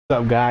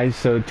What's up guys,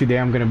 so today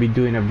I'm gonna be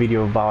doing a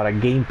video about a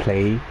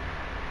gameplay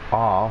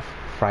of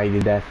Friday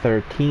the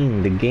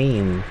 13th, the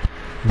game.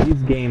 This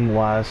game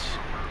was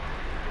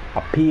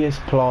a PS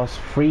Plus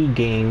free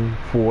game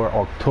for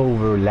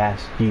October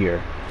last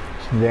year.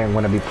 So today I'm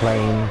gonna be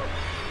playing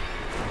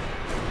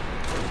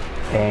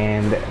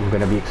and I'm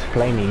gonna be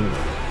explaining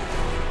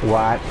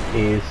what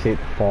is it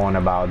fun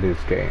about this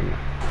game.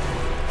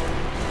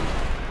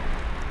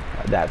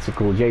 That's a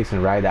cool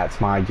Jason, right?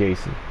 That's my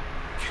Jason.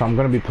 So I'm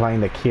gonna be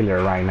playing the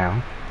killer right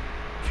now.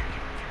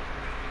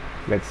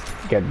 Let's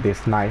get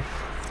this knife.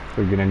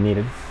 We're gonna need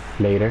it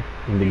later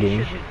in the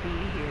game.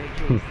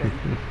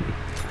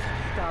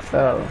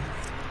 So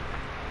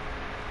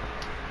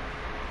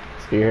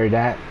you hear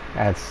that?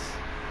 That's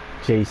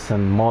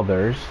Jason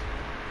mother's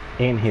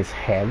in his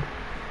head.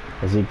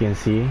 As you can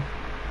see,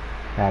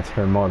 that's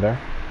her mother.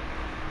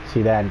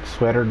 See that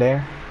sweater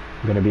there?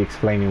 I'm gonna be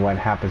explaining what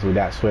happens with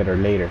that sweater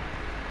later.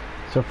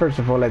 So first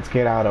of all, let's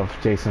get out of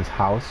Jason's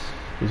house.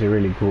 It's a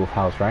really cool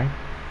house, right?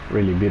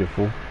 Really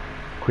beautiful,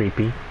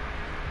 creepy.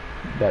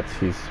 That's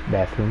his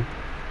bathroom.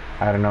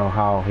 I don't know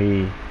how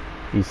he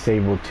is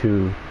able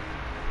to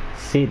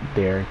sit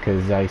there,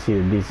 because I see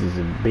that this is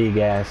a big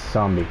ass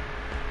zombie.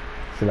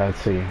 So let's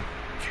see.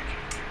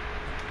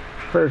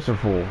 First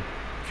of all,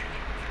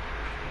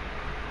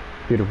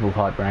 beautiful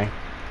hut, right?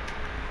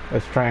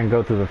 Let's try and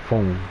go to the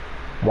phone.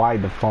 Why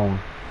the phone?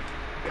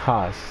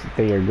 Because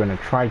they are gonna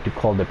try to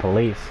call the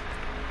police.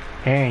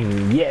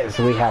 And yes,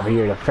 we have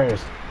here the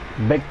first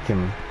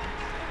victim.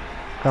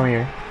 Come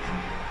here.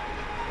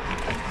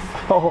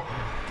 Oh.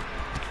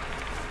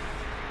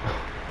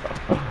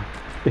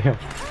 Damn.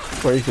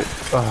 Where is it?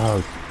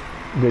 Oh,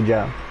 good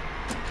job.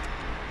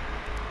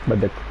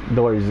 But the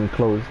door isn't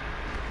closed.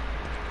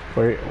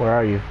 Where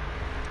are you?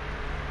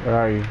 Where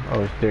are you?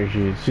 Oh, there she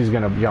is. She's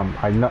gonna jump.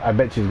 I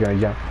bet she's gonna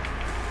jump.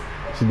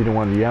 She didn't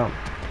want to jump.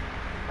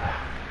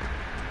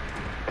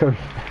 Come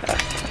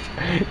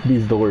here.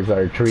 These doors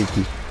are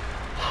tricky.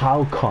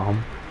 How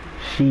come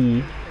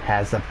she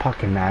has a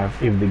pocket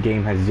knife if the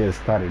game has just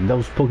started?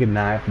 Those pocket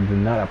knives do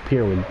not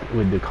appear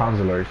with the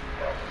consolers.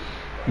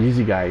 You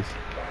see guys,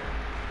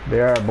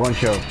 there are a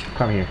bunch of...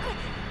 Come here.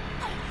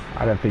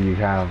 I don't think you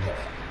have...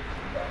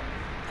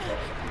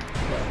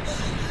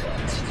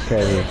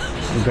 Okay,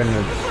 I'm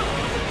gonna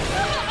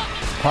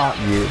taught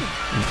you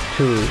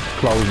to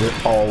close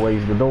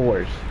always the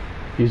doors.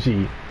 You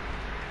see,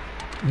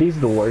 these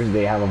doors,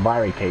 they have a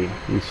barricade.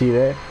 You see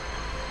that?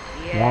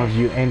 Yes. Once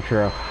you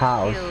enter a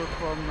house,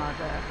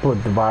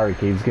 put the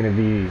barricade. It's gonna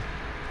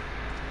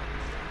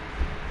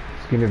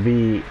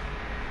be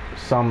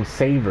some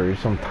savers,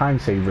 some time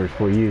savers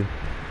for you.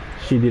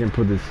 She didn't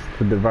put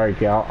the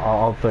barricade.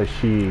 Although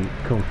she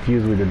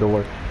confused with the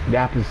door. It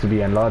happens to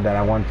be a lot that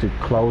I want to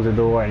close the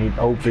door and it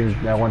opens.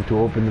 I want to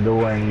open the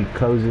door and it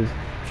closes,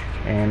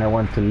 and I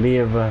want to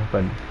leave,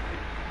 but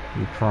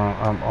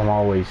I'm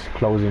always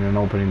closing and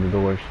opening the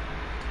doors.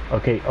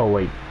 Okay. Oh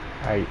wait.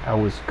 I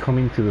was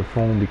coming to the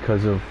phone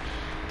because I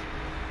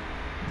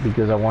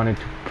wanted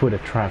to put a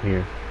trap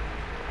here.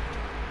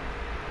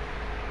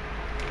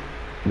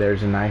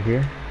 There's a knife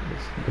here.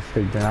 Let's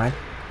take the knife.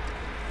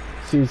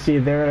 So you see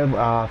there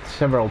are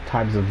several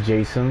types of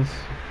Jasons,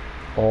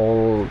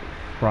 all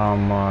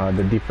from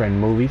the different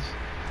movies.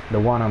 The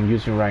one I'm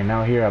using right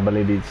now here, I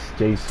believe it's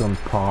Jason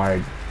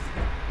Part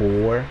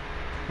 4,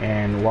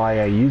 and why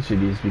I use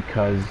it is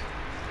because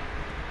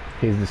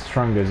he's the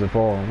strongest of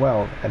all.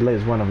 Well, at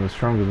least one of the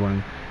strongest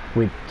ones,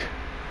 with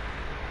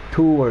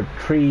 2 or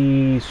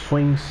 3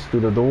 swings to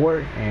the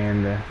door,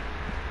 and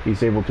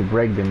he's able to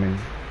break them and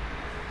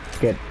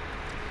get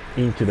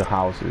into the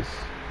houses.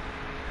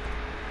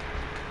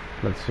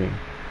 Let's see.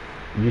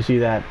 You see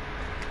that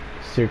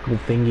circle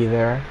thingy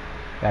there?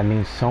 That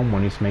means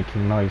someone is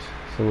making noise.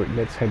 So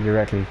let's head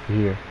directly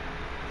here.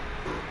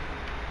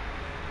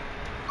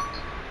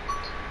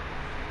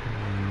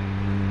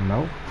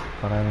 No,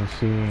 but I don't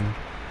see.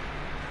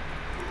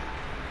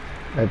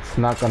 Let's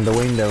knock on the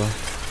window.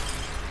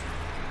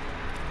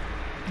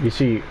 You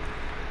see,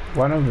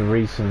 one of the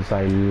reasons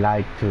I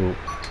like to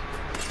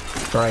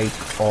break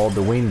all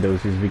the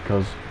windows is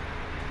because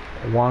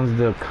once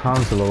the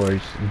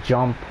counselors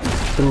jump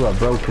through a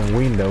broken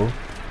window,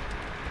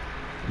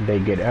 they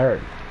get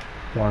hurt.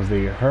 Once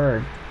they are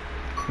hurt,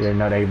 they're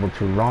not able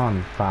to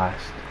run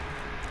fast,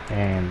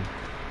 and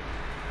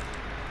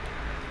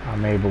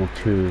I'm able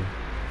to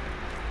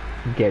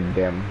get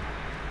them.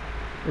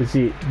 You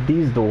see,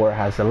 this door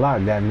has a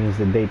lock. That means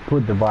that they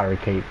put the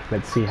barricade.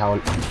 Let's see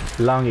how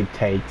long it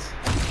takes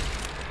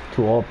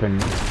to open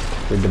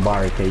with the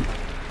barricade.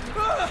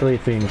 3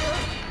 things.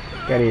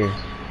 Get here.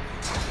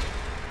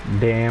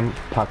 Damn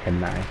pocket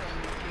knife.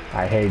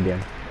 I hate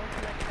them.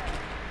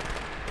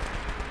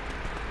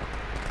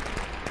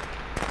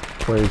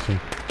 Where is he?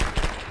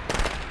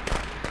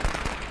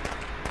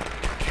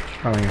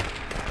 Come here.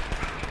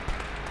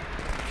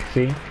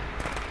 See?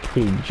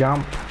 He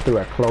jumped through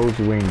a closed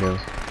window.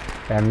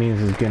 That means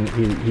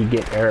he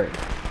get hurt.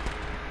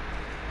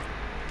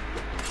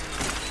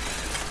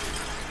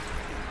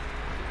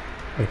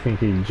 I think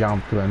he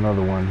jumped to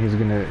another one. He's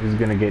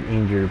gonna get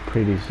injured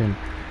pretty soon.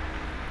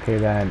 Okay,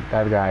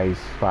 that guy is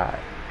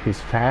fast. He's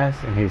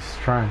fast and he's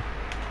strong.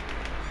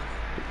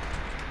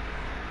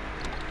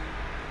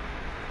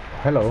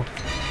 Hello.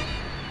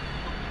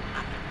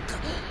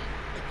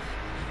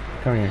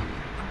 Come here.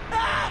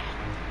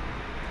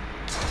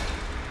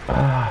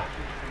 Ah,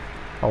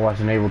 I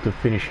wasn't able to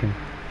finish him.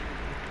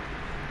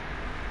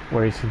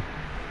 Where is he? You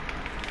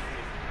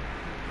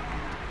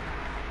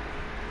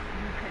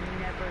can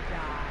never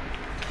die.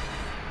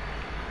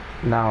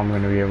 Now I'm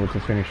gonna be able to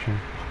finish him.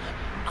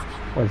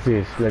 What's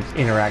this? Let's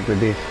interact with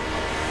this.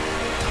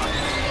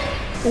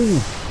 Ooh!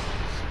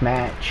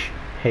 Smash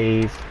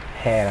his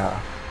head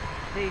off.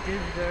 They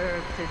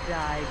deserve to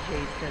die,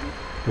 Jason.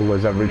 It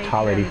was a Make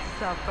brutality. them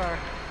suffer.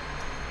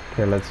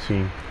 Okay, let's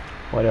see.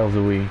 What else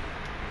do we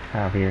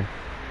have here?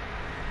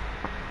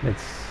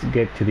 Let's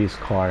get to this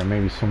car.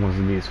 Maybe someone's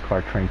in this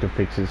car trying to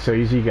fix it. So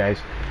you see,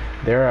 guys,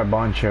 there are a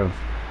bunch of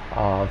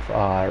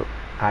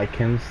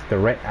icons. The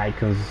red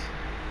icons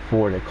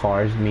for the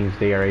cars means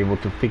they are able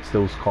to fix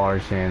those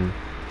cars and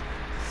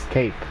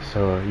escape.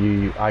 So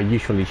I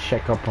usually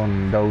check up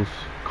on those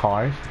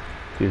cars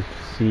to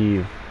see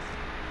if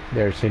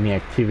there's any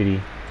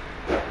activity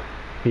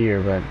here,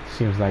 but it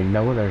seems like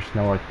no, there's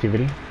no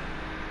activity,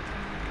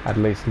 at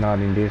least not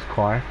in this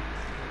car.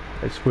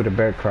 Let's put a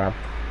bear trap.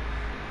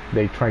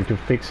 They try to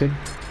fix it.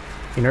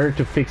 In order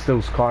to fix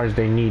those cars,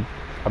 they need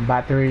a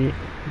battery,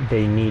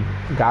 they need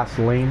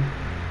gasoline,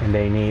 and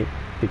they need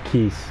the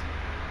keys.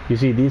 You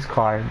see, this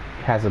car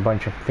has a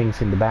bunch of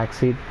things in the back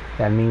seat.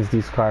 That means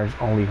these cars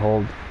only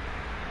hold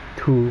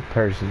 2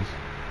 persons.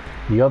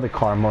 The other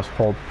car must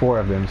hold 4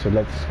 of them. So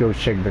let's go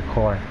check the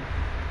car,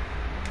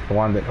 the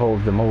one that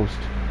holds the most.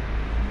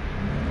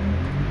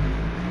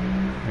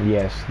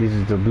 Yes, this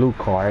is the blue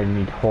car and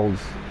it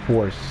holds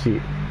 4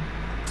 seats.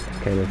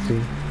 Okay, let's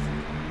see.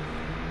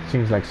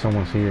 Seems like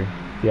someone's here.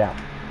 Yeah.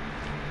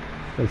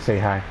 Let's say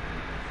hi.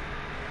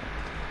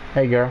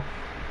 Hey girl.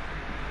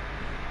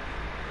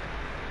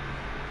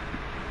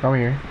 Come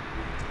here.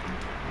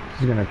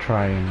 She's gonna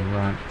try and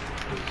run.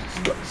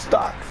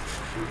 Stop!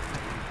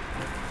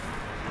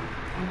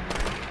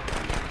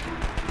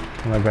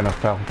 I'm not gonna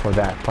fall for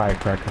that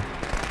firecracker.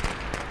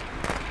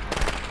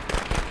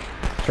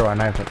 Throw a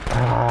knife at.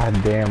 Ah,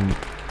 damn.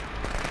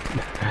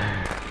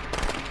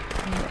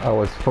 I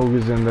was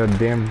focusing the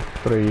damn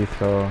tree,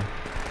 so.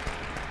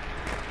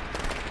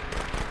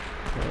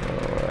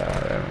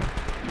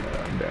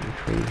 Damn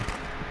tree.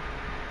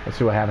 Let's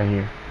see what happened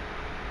here.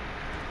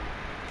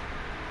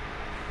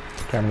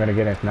 Okay, I'm gonna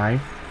get a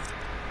knife.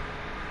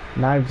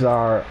 Knives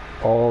are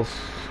all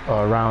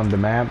around the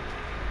map,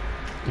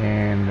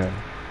 and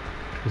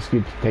it's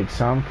good to take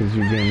some because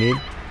you're gonna need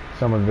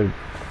some of the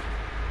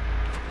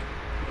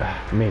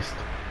missed.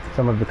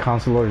 Some of the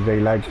counselors, they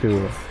like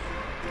to.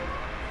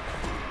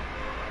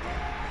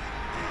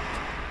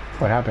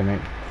 What happened?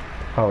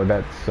 Oh,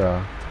 that's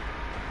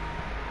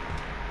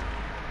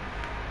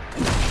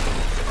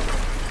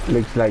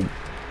looks like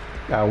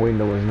that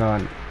window was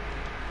not.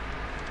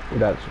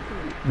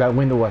 That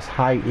window was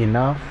high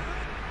enough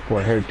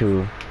for her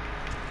to.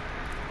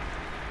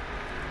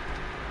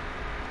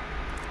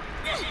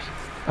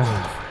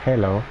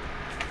 Hello.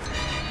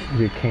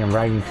 You came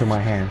right into my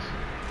hands.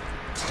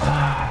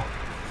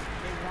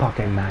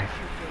 Pocket knife.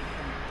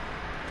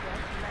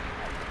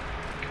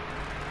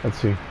 Let's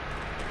see.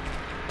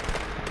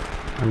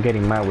 I'm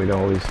getting mad with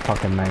all these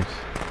pocket knives.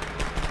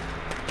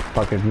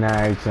 Pocket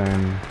knives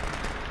and.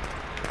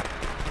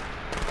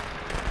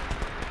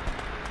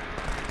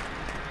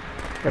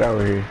 Get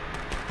over here.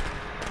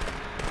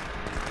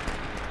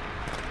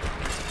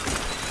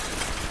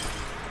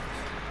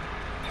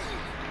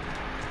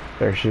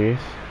 There she is.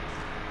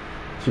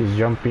 She's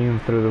jumping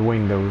through the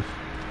windows.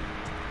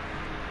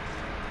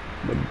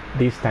 But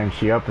this time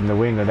she opened the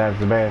window. That's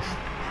the best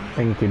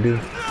thing to do.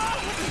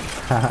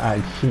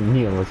 She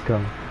knew it was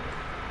coming.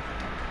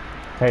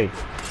 Hey.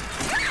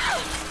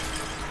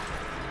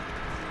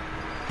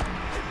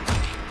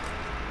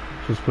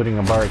 She's putting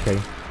a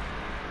barricade.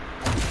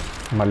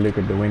 I'm gonna look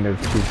at the window.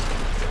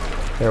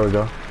 There we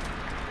go.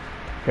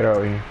 Get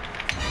over here.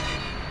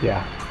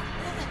 Yeah.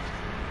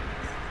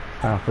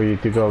 Time for you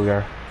to go,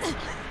 girl.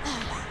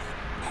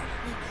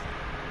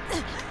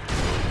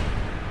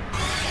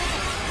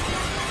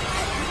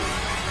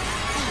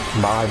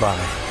 Bye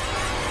bye.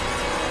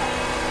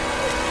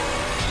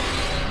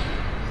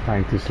 It's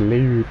time to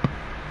sleep.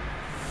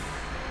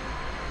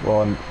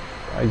 Well,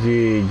 I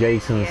see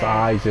Jason's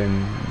eyes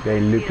and they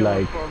look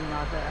like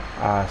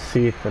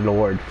Sith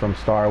Lord from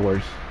Star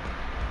Wars.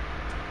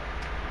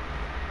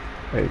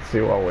 Let's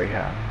see what we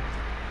have.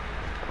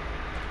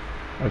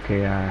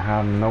 Okay, I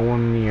have no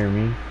one near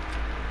me.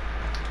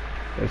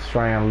 Let's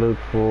try and look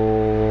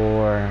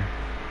for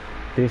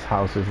these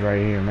houses right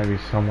here. Maybe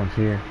someone's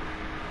here.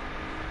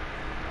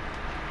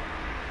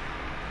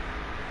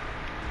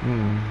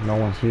 No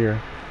one's here.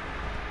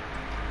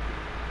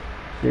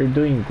 You're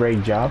doing a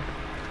great job.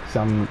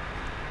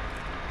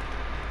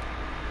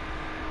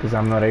 Because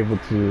I'm not able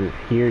to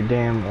hear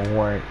them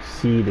or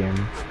see them.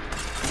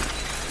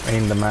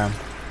 in the map.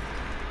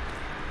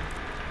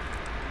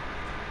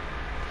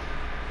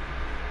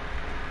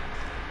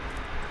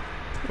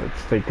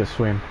 Let's take a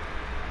swim.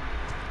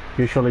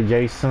 Usually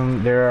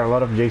Jason, there are a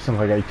lot of Jasons,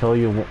 like I told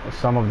you,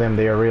 some of them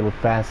they are really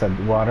fast at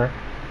water.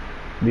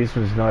 This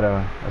one's not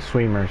a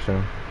swimmer,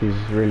 so he's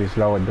really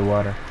slow at the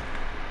water.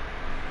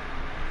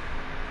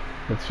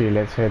 Let's see,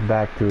 let's head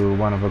back to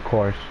one of the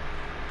cores.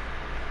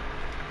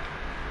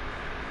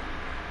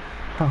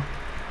 Huh.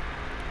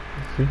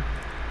 Let's see.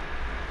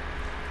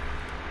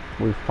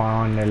 We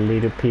found a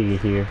little piggy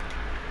here.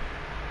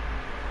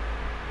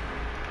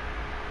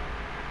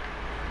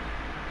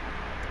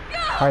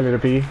 Hi, little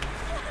piggy.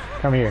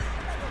 Come here.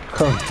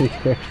 Come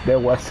here. There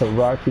was a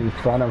rock in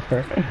front of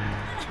her.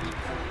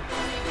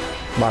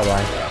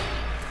 Bye-bye.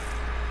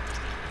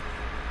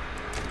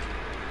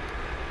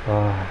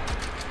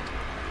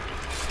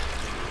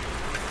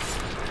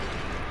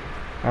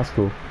 That's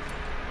cool.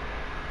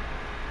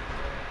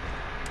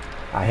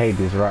 I hate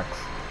these rocks.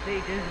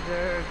 They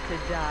deserve to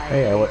die.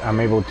 Hey, I'm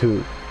able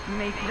to...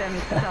 Make them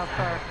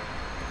suffer.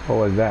 What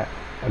was that?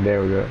 Oh,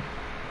 there we go.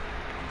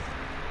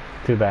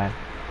 Too bad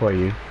for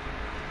you.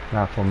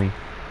 Not for me.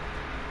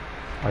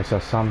 I saw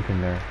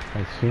something there.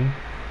 I see.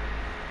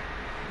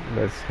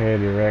 Let's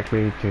head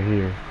directly to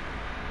here.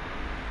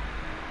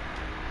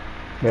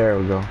 There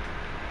we go.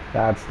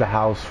 That's the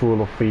house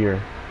full of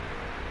fear.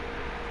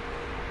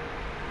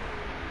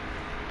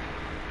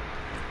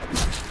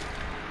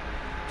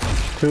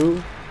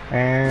 Two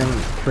and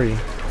three.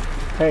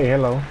 Hey,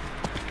 hello.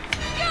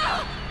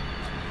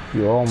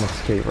 You almost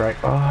escaped, right?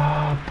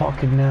 Ah, oh,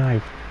 pocket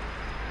knife.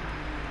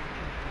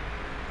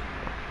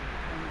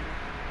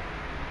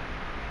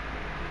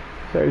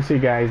 So you see,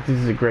 guys, this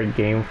is a great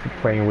game for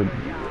playing with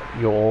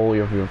all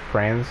of your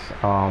friends.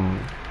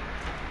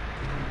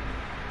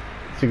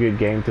 It's a good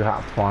game to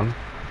have fun.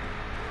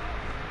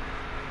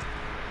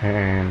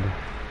 And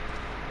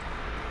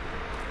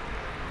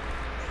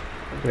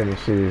let me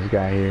see, this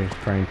guy here is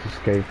trying to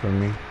escape from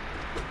me.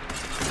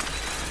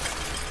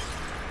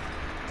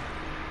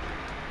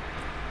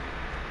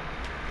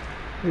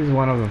 This is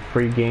one of the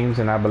free games,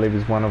 and I believe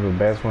it's one of the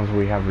best ones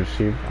we have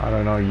received. I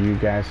don't know you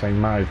guys, in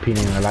my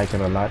opinion, I like it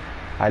a lot.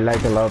 I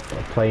like a lot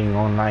playing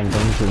online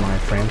games with my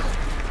friends.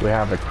 We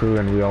have a crew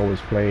and we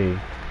always play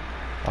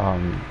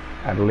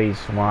at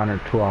least 1 or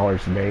 2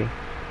 hours a day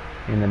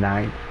in the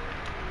night.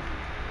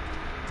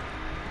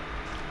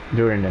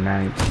 During the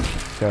night.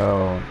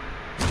 So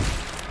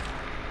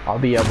I'll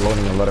be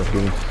uploading a lot of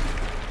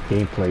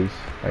gameplays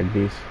like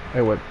this.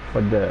 Hey, what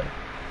the...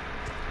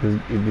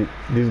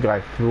 This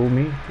guy fooled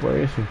me? Where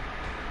is he?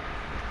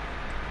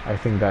 I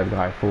think that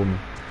guy fooled me.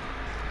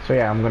 So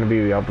yeah, I'm gonna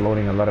be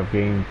uploading a lot of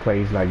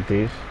gameplays like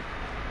this.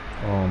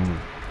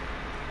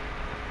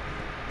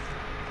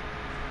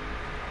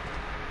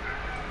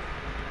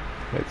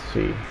 Let's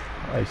see.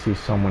 I see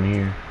someone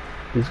here.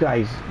 This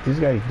guy's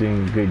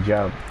doing a good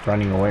job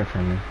running away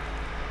from me.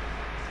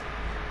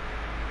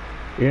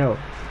 You know,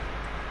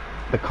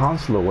 the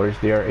consulars,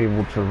 they are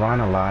able to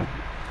run a lot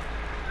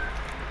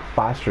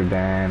faster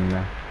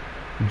than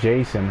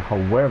Jason.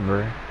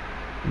 However,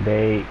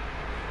 they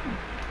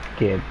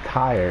get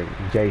tired.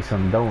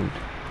 Jason don't.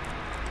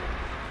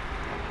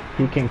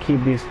 He can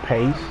keep this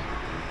pace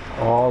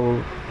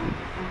all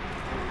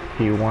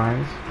he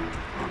wants,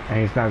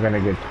 and he's not gonna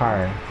get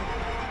tired.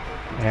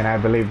 And I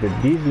believe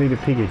that this little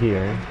piggy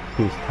here,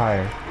 he's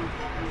tired.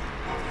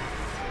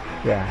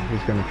 Yeah,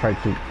 he's gonna try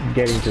to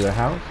get into the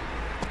house.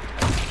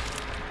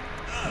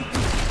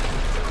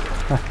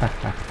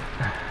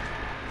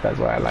 That's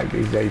why I like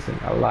this Jason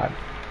a lot.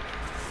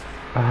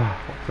 I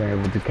was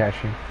able to catch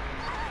him.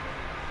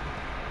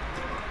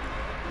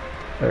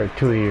 There are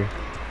two here.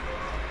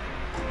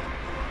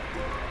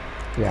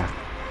 Yeah.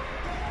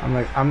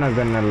 I'm not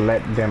gonna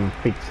let them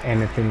fix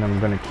anything. I'm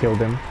gonna kill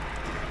them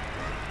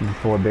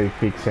before they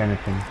fix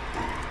anything.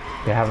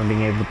 They haven't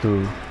been able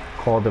to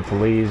call the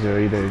police, or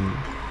either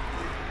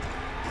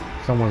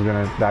someone's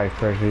gonna die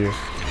first here.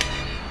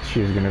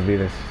 She's gonna be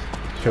the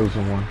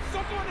chosen one.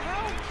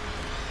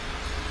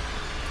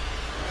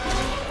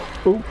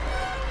 Oop,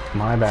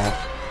 my bad.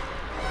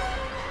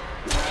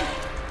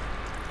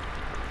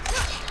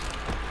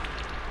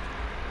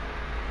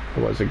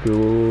 It was a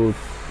good,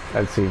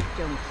 let's see,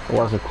 it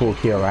was a cool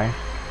kill, right?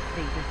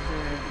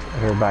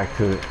 We're back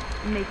to it.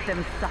 Make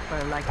them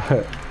suffer like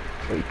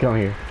Wait, come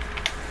here.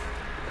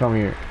 Come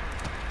here.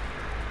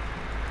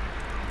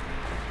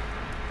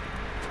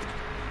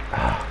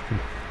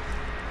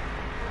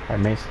 I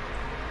missed.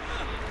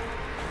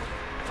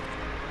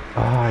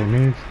 I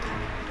missed.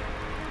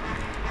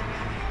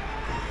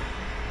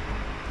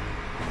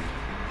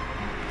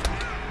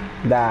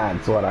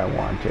 That's what I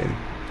wanted.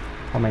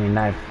 How many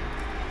knives?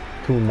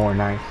 2 more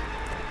knives.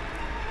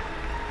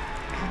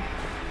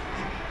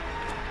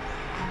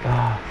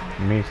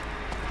 Missed.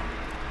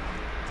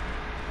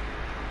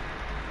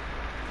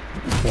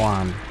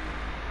 1,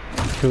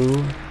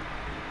 2,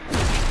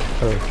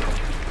 3.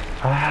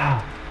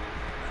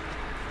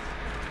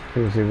 He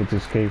was able to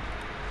escape.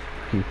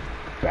 He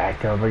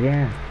back up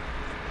again.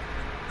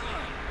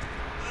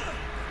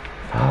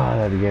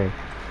 That's good.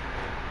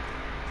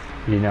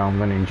 You know I'm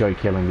gonna enjoy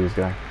killing this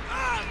guy.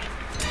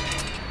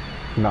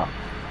 No.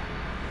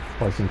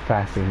 Wasn't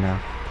fast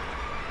enough.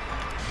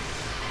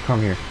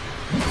 Come here.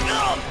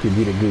 You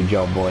did a good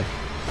job, boy.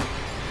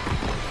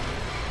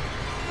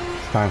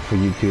 It's time for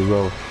you to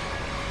go.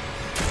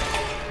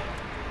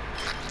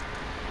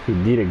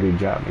 You did a good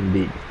job,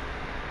 indeed.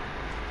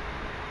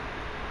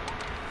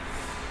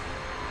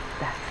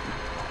 That's my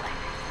boy.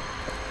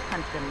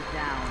 Hunt them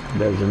down.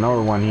 There's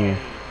another one here.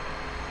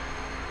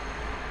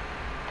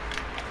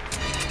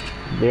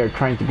 They're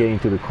trying to get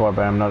into the car,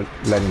 but I'm not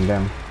letting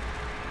them.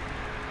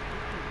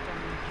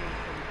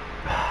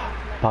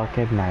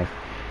 Pocket knife.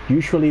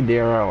 Usually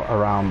there are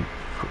around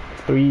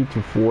 3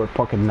 to 4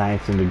 pocket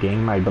knives in the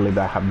game. I believe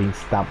I have been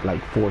stopped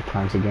like 4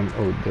 times again.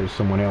 Oh, there's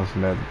someone else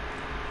in that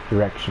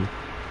direction.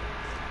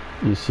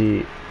 You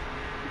see,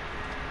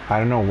 I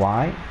don't know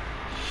why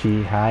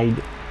she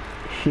hid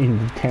in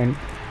the tent,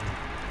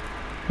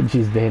 but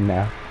she's dead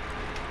now.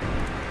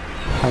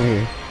 Come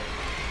here.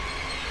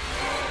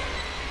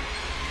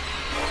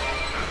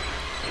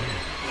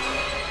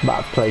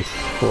 Bad place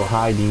for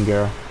hiding,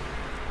 girl.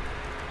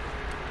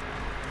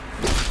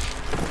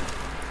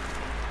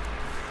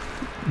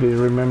 This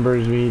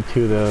remembers me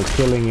to the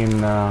killing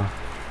in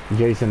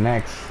Jason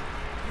X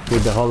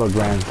with the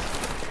holograms.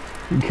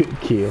 Good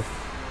kill.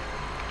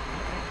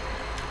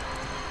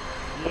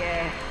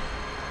 Yes.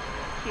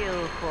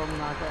 Kill for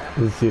mother.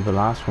 Let's see the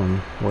last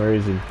one. Where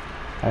is he?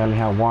 I only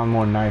have one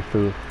more knife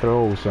to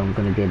throw, so I'm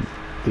gonna get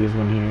this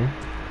one here.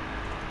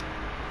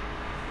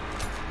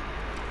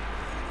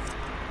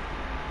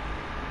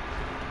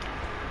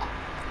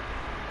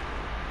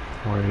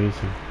 Where is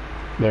he?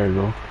 There you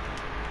go.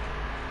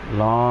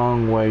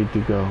 Long way to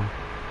go.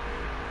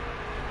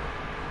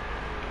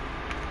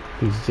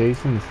 This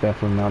Jason is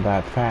definitely not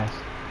that fast.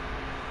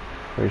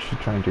 Where is she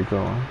trying to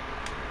go?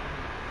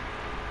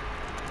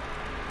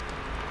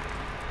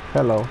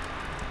 Hello.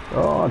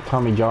 Oh,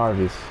 Tommy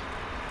Jarvis.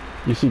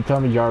 You see,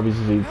 Tommy Jarvis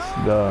is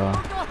the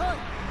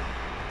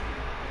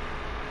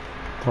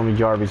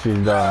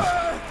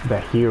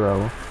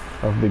hero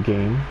of the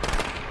game.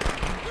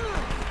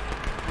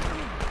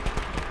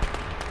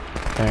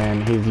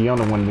 And he's the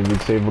only one that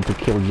is able to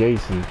kill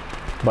Jason.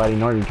 But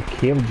in order to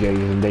kill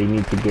Jason, they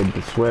need to get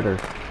the sweater,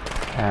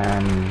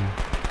 and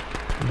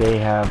they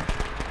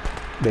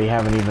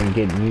haven't even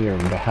get near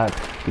the hut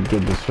to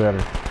get the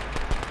sweater,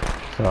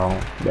 so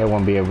they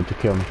won't be able to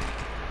kill me.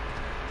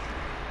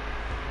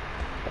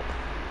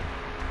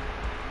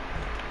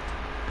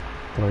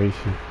 Where is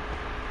he?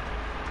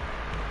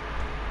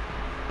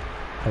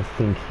 I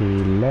think he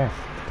left.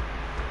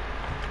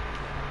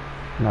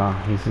 No,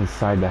 he's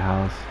inside the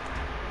house.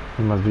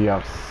 He must be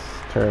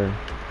upstairs.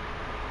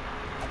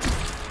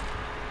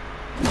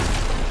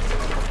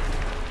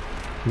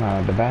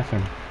 Not at the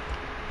bathroom.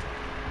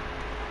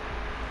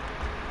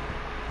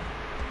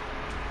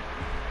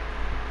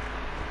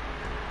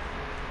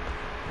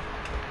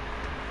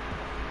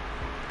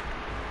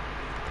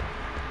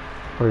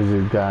 Where's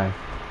this guy?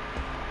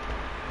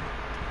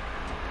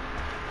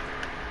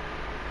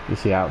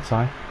 Is he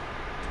outside?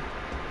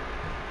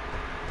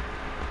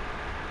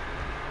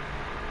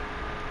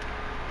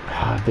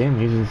 Ah, damn,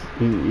 he's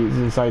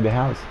inside the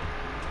house.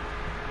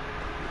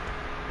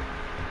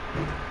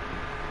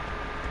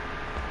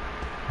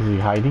 Is he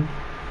hiding?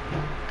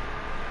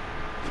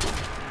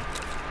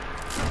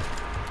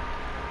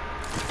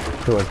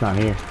 Oh, it's not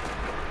here.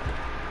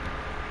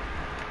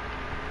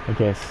 I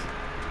guess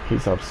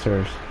he's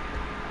upstairs.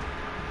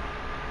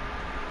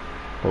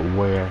 But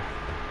where?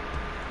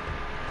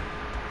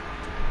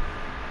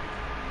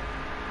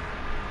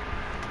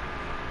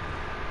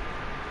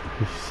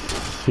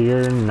 He's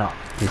here? No,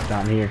 he's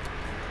not here.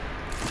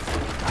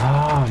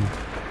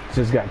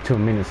 Just got 2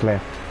 minutes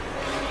left.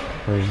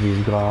 Where's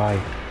this guy?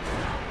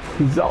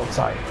 He's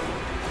outside.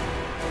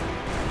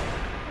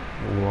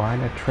 What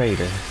a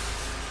traitor.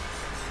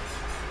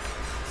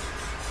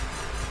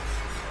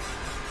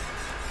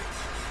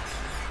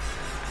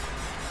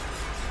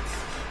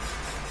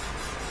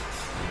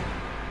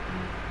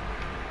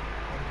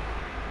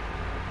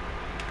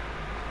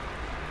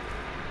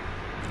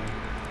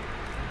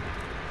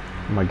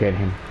 I'm gonna get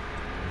him.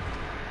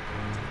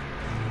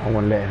 I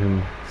won't let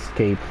him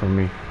escape from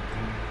me.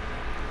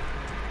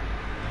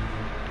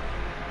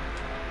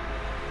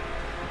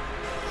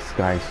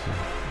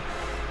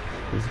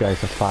 This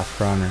guy's a fast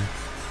runner.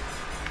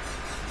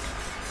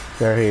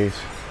 There he is.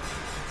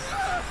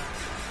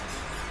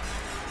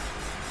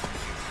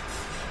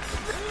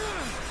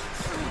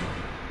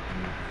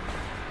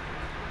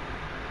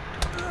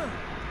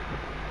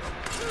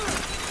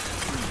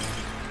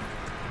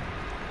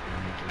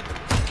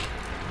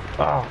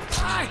 Oh.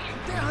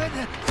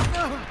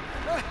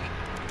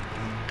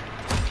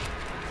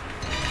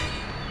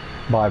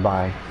 Bye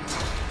bye.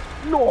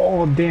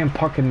 No, damn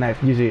pocket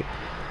knife. You see,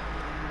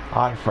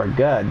 I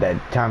forgot that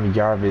Tommy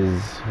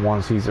Jarvis,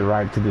 once he's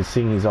arrived to the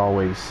scene, he's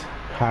always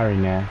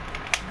carrying that.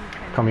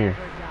 Come here.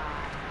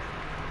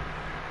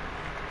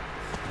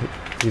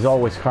 He's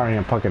always carrying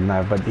a pocket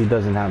knife, but he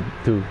doesn't have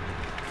two.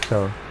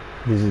 So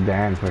this is the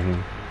end for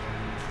him.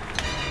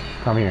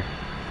 Come here.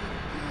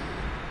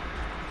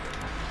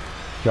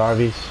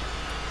 Jarvis.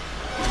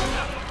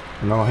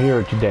 No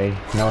hero today.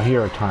 No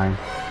hero time.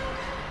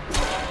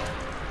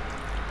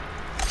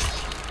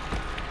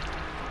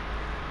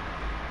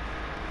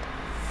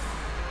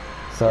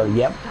 So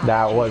yep,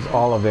 that was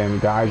all of them,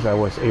 guys. I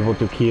was able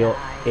to kill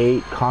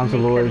 8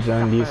 consolers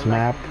on this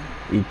map.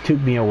 It took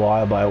me a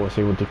while, but I was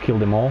able to kill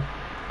them all.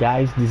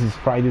 Guys, this is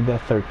Friday the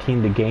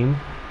 13th, the game.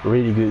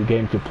 Really good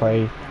game to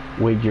play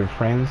with your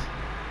friends.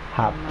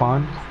 Have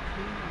fun.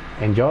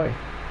 Enjoy.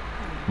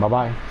 Bye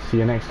bye. See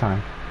you next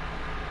time.